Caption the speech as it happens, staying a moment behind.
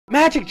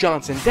Magic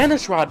Johnson,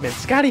 Dennis Rodman,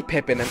 Scottie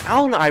Pippen, and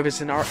Allen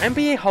Iverson are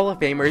NBA Hall of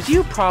Famers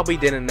you probably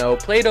didn't know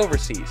played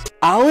overseas.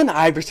 Allen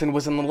Iverson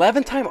was an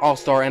 11-time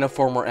All-Star and a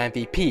former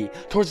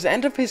MVP. Towards the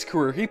end of his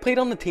career, he played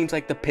on the teams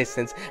like the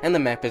Pistons and the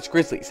Memphis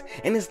Grizzlies.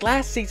 In his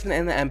last season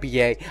in the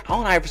NBA,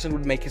 Allen Iverson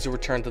would make his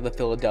return to the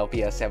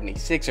Philadelphia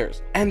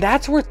 76ers. And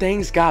that's where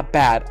things got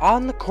bad.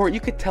 On the court, you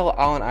could tell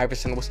Allen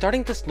Iverson was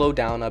starting to slow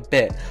down a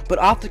bit, but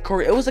off the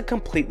court, it was a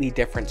completely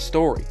different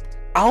story.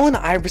 Allen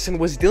Iverson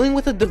was dealing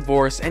with a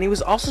divorce, and he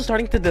was also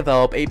starting to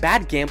develop a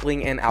bad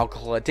gambling and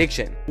alcohol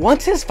addiction.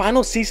 Once his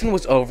final season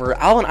was over,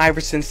 Allen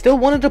Iverson still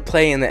wanted to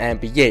play in the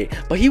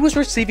NBA, but he was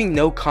receiving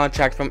no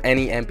contract from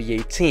any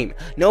NBA team.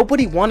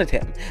 Nobody wanted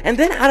him. And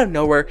then out of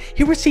nowhere,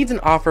 he received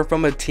an offer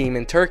from a team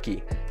in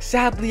Turkey.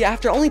 Sadly,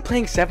 after only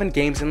playing 7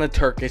 games in the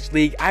Turkish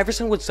league,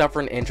 Iverson would suffer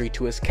an injury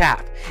to his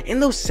calf. In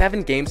those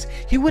 7 games,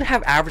 he would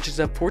have averages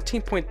of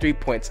 14.3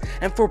 points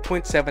and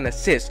 4.7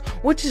 assists,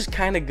 which is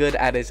kinda good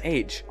at his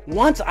age.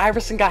 Once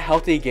Iverson got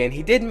healthy again,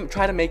 he did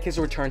try to make his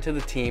return to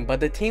the team, but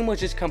the team was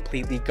just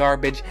completely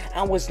garbage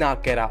and was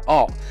not good at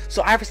all.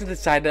 So Iverson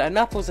decided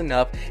enough was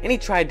enough, and he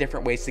tried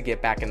different ways to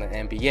get back in the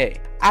NBA.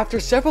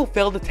 After several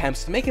failed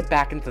attempts to make it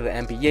back into the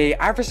NBA,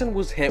 Iverson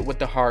was hit with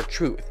the hard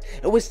truth.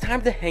 It was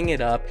time to hang it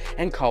up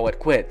and call it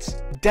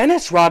quits.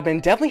 Dennis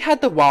Rodman definitely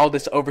had the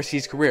wildest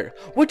overseas career,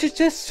 which is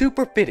just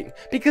super fitting,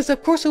 because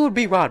of course it would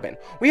be Rodman.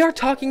 We are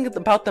talking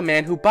about the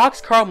man who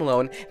boxed Karl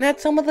Malone and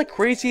had some of the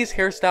craziest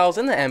hairstyles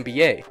in the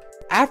NBA.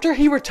 After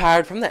he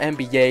retired from the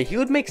NBA, he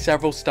would make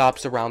several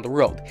stops around the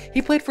world.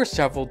 He played for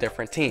several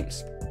different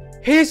teams.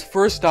 His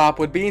first stop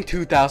would be in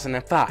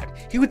 2005.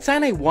 He would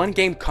sign a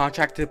 1-game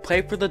contract to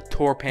play for the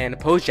Turpan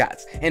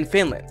Pojats in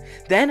Finland.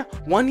 Then,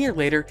 1 year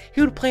later,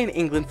 he would play in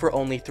England for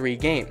only 3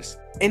 games.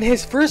 In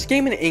his first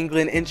game in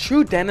England, in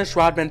true Dennis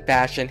Rodman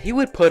fashion, he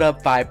would put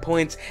up 5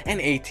 points and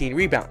 18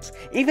 rebounds.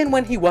 Even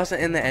when he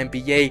wasn't in the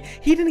NBA,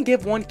 he didn't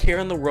give one care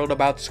in the world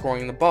about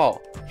scoring the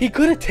ball. He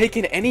could have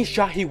taken any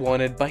shot he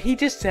wanted, but he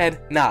just said,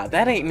 nah,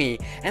 that ain't me,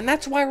 and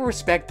that's why I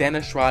respect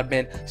Dennis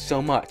Rodman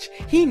so much.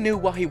 He knew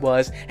what he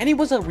was, and he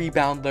was a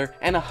rebounder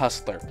and a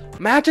hustler.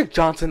 Magic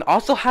Johnson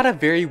also had a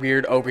very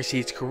weird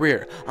overseas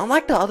career.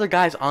 Unlike the other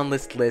guys on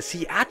this list,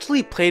 he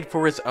actually played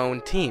for his own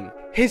team.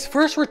 His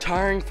first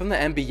retiring from the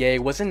NBA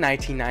was in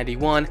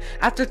 1991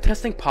 after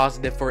testing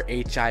positive for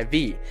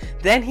HIV.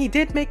 Then he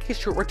did make a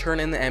short return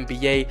in the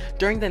NBA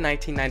during the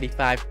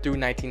 1995 through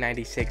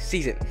 1996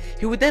 season.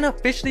 He would then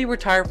officially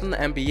retire from the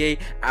NBA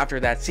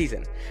after that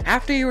season.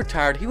 After he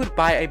retired, he would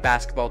buy a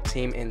basketball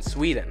team in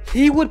Sweden.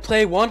 He would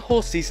play 1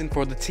 whole season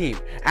for the team.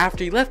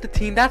 After he left the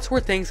team, that's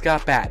where things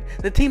got bad.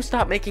 The team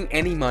stopped making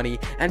any money,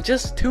 and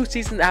just 2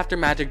 seasons after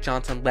Magic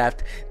Johnson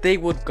left, they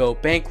would go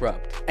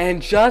bankrupt.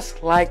 And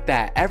just like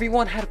that,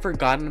 everyone had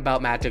forgotten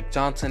about Magic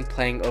Johnson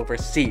playing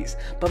overseas,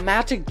 but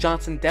Magic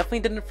Johnson definitely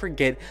didn't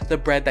forget the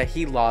bread that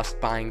he lost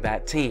buying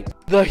that team.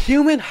 The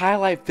human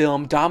highlight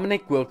film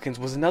Dominique Wilkins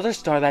was another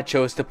star that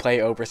chose to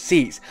play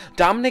overseas.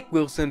 Dominique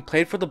Wilkins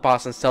played for the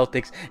Boston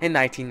Celtics in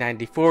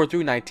 1994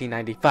 through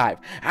 1995.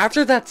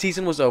 After that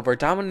season was over,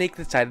 Dominique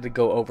decided to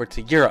go over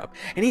to Europe,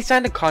 and he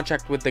signed a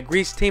contract with the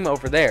Greece team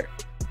over there.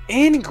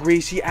 In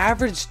Greece, he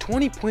averaged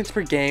 20 points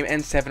per game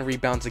and 7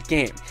 rebounds a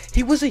game.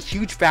 He was a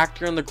huge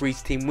factor in the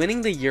Greece team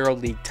winning the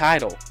EuroLeague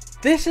title.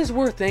 This is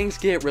where things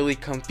get really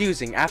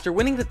confusing. After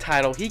winning the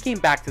title, he came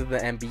back to the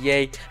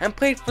NBA and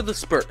played for the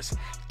Spurs.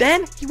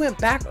 Then, he went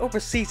back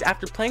overseas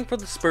after playing for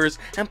the Spurs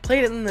and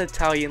played in the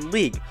Italian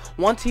League.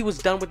 Once he was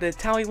done with the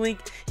Italian League,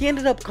 he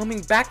ended up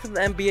coming back to the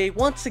NBA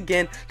once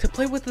again to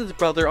play with his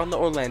brother on the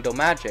Orlando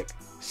Magic.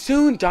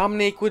 Soon,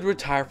 Dominique would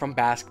retire from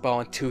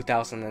basketball in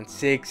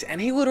 2006, and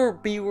he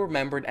would be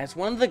remembered as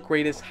one of the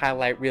greatest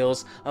highlight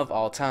reels of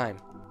all time.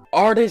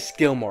 Artis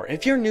Gilmore.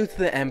 If you're new to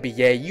the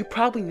NBA, you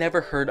probably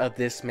never heard of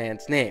this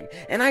man's name,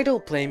 and I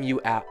don't blame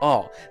you at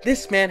all.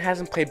 This man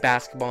hasn't played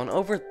basketball in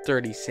over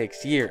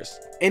 36 years.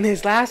 In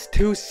his last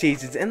 2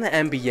 seasons in the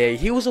NBA,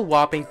 he was a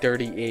whopping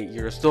 38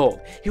 years old.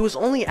 He was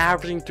only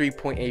averaging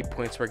 3.8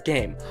 points per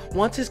game.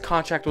 Once his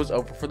contract was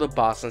over for the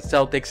Boston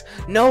Celtics,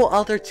 no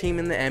other team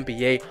in the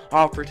NBA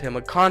offered him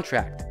a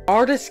contract.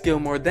 Artis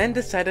Gilmore then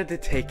decided to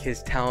take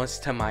his talents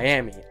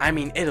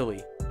to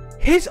Italy.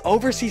 His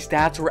overseas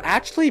stats were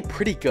actually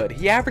pretty good.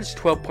 He averaged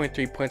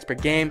 12.3 points per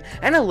game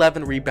and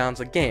 11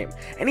 rebounds a game,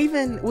 and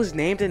even was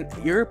named an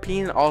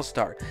European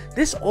All-Star.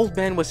 This old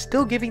man was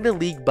still giving the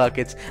league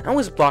buckets and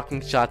was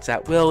blocking shots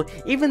at will,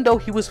 even though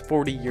he was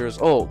 40 years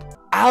old.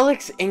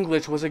 Alex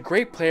English was a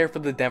great player for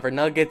the Denver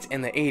Nuggets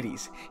in the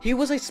 80s. He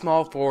was a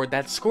small forward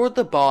that scored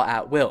the ball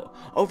at will.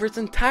 Over his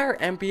entire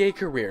NBA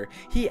career,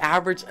 he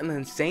averaged an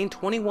insane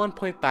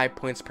 21.5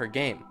 points per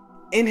game.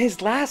 In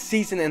his last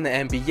season in the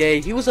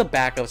NBA, he was a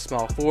backup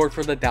small forward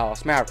for the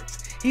Dallas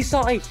Mavericks. He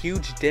saw a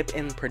huge dip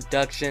in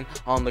production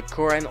on the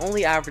court and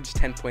only averaged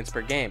 10 points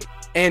per game.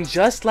 And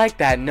just like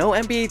that, no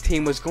NBA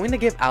team was going to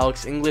give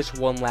Alex English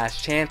one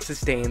last chance to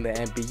stay in the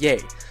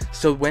NBA.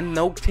 So when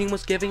no team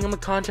was giving him a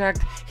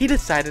contract, he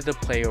decided to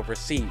play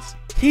overseas.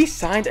 He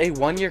signed a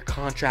 1-year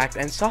contract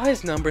and saw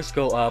his numbers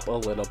go up a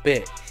little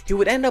bit. He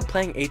would end up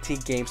playing 18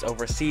 games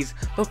overseas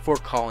before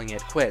calling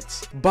it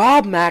quits.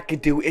 Bob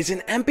McAdoo is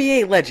an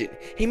NBA legend.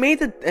 He made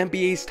the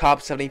NBA's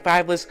top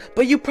 75 list,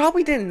 but you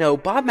probably didn't know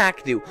Bob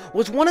McAdoo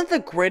was one of the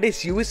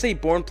greatest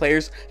USA-born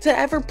players to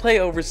ever play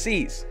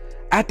overseas.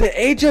 At the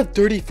age of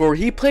 34,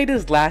 he played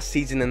his last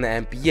season in the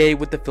NBA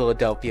with the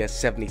Philadelphia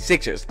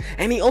 76ers,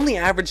 and he only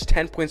averaged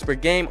 10 points per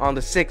game on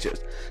the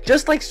Sixers.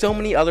 Just like so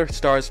many other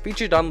stars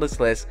featured on this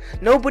list,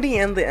 nobody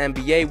in the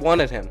NBA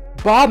wanted him.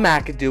 Bob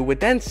McAdoo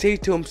would then say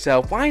to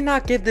himself, why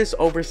not give this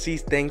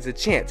overseas things a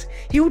chance?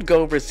 He would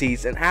go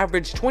overseas and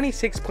average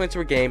 26 points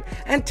per game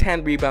and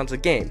 10 rebounds a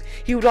game.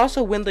 He would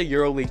also win the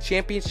EuroLeague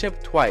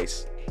championship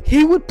twice.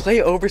 He would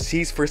play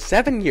overseas for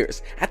 7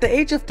 years, at the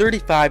age of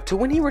 35 to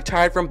when he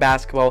retired from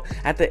basketball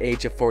at the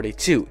age of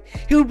 42.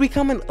 He would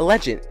become a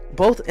legend,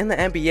 both in the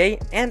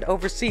NBA and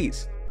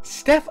overseas.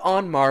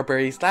 Stephon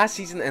Marbury's last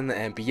season in the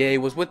NBA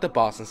was with the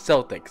Boston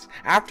Celtics.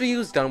 After he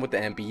was done with the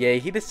NBA,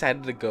 he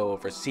decided to go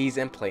overseas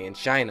and play in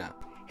China.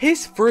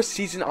 His first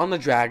season on the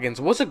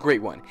Dragons was a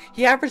great one.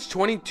 He averaged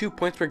 22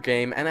 points per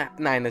game and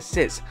 9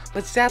 assists,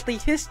 but sadly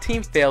his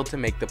team failed to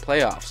make the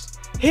playoffs.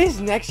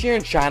 His next year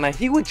in China,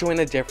 he would join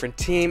a different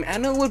team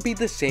and it would be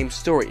the same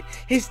story.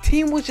 His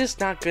team was just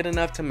not good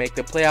enough to make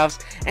the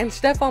playoffs, and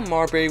Stephon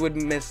Marbury would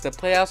miss the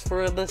playoffs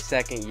for the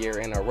second year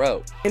in a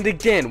row. And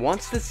again,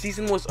 once the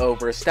season was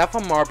over,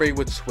 Stephon Marbury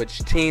would switch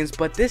teams,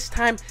 but this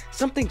time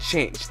something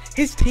changed.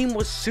 His team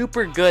was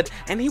super good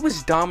and he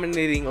was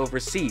dominating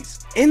overseas.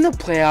 In the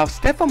playoffs,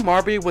 Stephon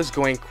Marbury was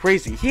going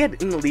crazy. He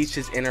had unleashed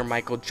his inner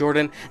Michael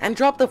Jordan and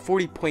dropped a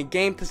 40-point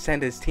game to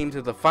send his team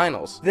to the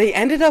finals. They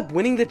ended up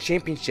winning the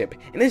championship.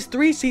 In his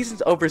 3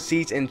 seasons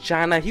overseas in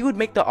China, he would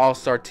make the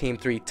All-Star team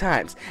 3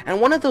 times,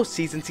 and one of those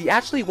seasons he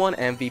actually won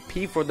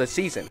MVP for the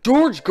season.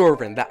 George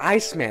Gervin, the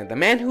Iceman, the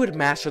man who had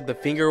mastered the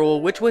finger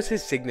roll, which was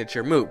his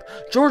signature move.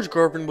 George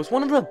Gervin was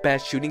one of the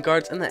best shooting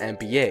guards in the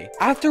NBA.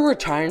 After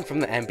retiring from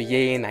the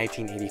NBA in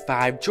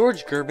 1985,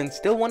 George Gervin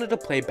still wanted to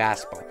play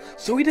basketball,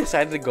 so he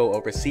decided to go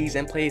overseas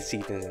and play his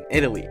seasons in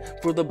Italy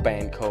for the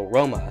Banco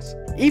Romas.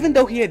 Even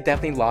though he had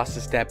definitely lost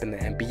a step in the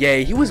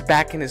NBA, he was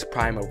back in his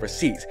prime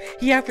overseas.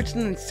 He averaged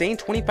an insane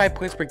 25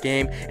 points per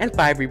game and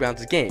 5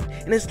 rebounds a game.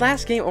 In his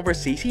last game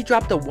overseas, he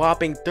dropped a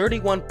whopping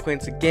 31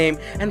 points a game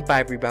and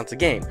 5 rebounds a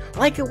game,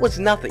 like it was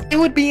nothing. He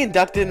would be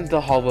inducted into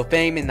the Hall of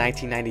Fame in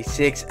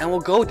 1996 and will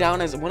go down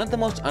as one of the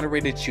most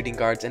underrated shooting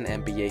guards in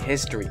NBA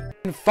history.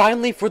 And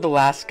finally, for the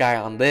last guy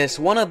on this,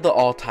 one of the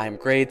all-time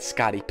greats,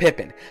 Scottie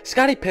Pippen.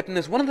 Scottie Pippen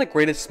is one of the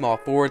greatest small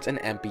forwards in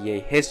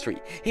NBA history.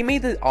 He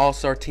made the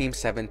All-Star team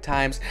 7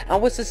 times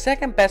and was the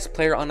second best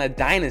player on a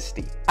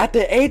dynasty. At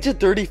the age of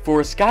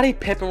 34, Scottie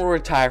Pippen will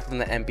retire from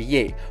the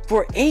NBA.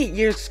 For 8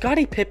 years,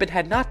 Scottie Pippen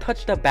had not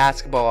touched a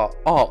basketball at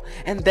all,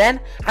 and then,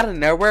 out of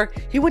nowhere,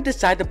 he would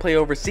decide to play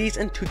overseas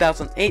in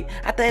 2008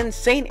 at the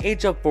insane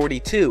age of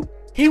 42.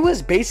 He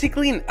was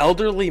basically an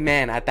elderly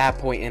man at that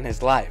point in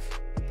his life.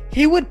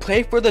 He would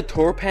play for the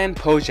Torpen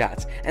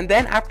Pojats, and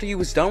then after he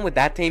was done with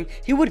that team,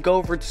 he would go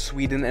over to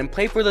Sweden and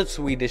play for the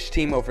Swedish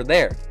team over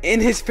there. In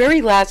his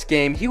very last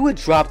game, he would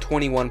drop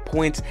 21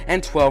 points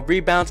and 12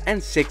 rebounds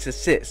and 6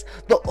 assists.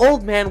 The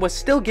old man was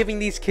still giving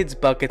these kids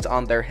buckets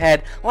on their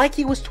head like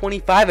he was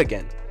 25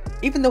 again.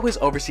 Even though his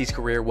overseas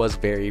career was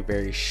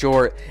very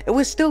short, it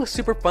was still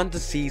super fun to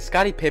see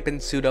Scottie Pippen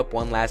suit up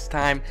one last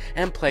time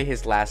and play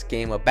his last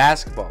game of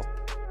basketball.